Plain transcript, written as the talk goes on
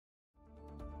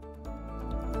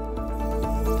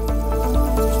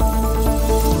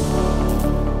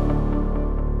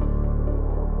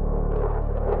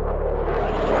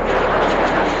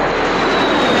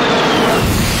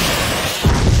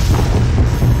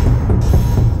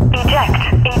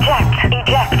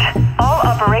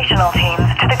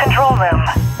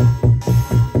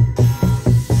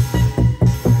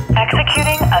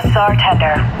radar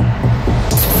tender.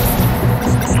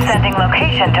 Sending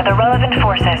location to the relevant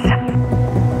forces.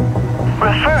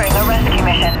 Referring a rescue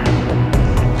mission.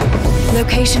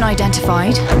 Location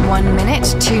identified. 1 minute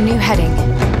to new heading.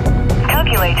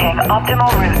 Calculating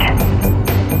optimal route.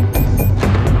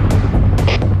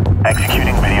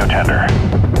 Executing video tender.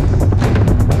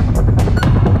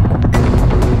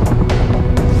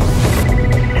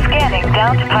 Scanning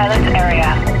down to pilot's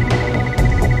area.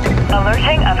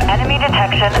 Alerting of enemy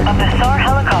detection of the SAR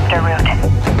helicopter route.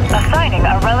 Assigning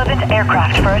a relevant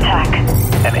aircraft for attack.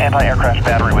 An anti-aircraft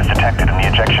battery was detected in the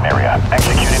ejection area.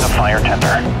 Executing a fire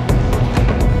tender.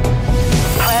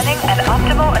 Planning an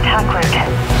optimal attack route.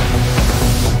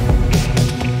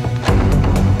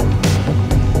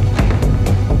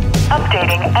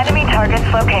 Updating enemy target's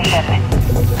location.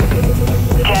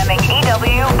 Jamming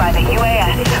EW by the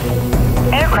UAS.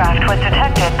 Aircraft was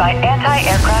detected by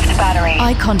anti-aircraft battery.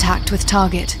 Eye contact with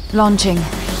target. Launching.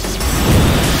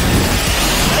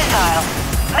 Missile.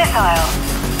 Missile.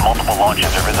 Multiple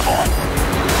launches are visible.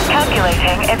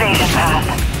 Calculating evasion path.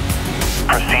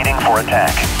 Proceeding for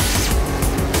attack.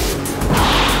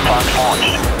 Fox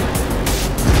launched.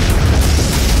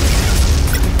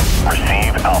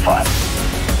 Receive Alpha.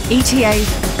 ETA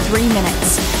 3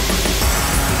 minutes.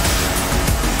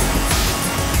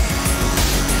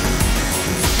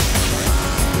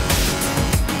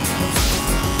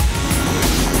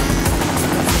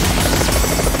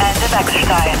 End of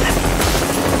exercise.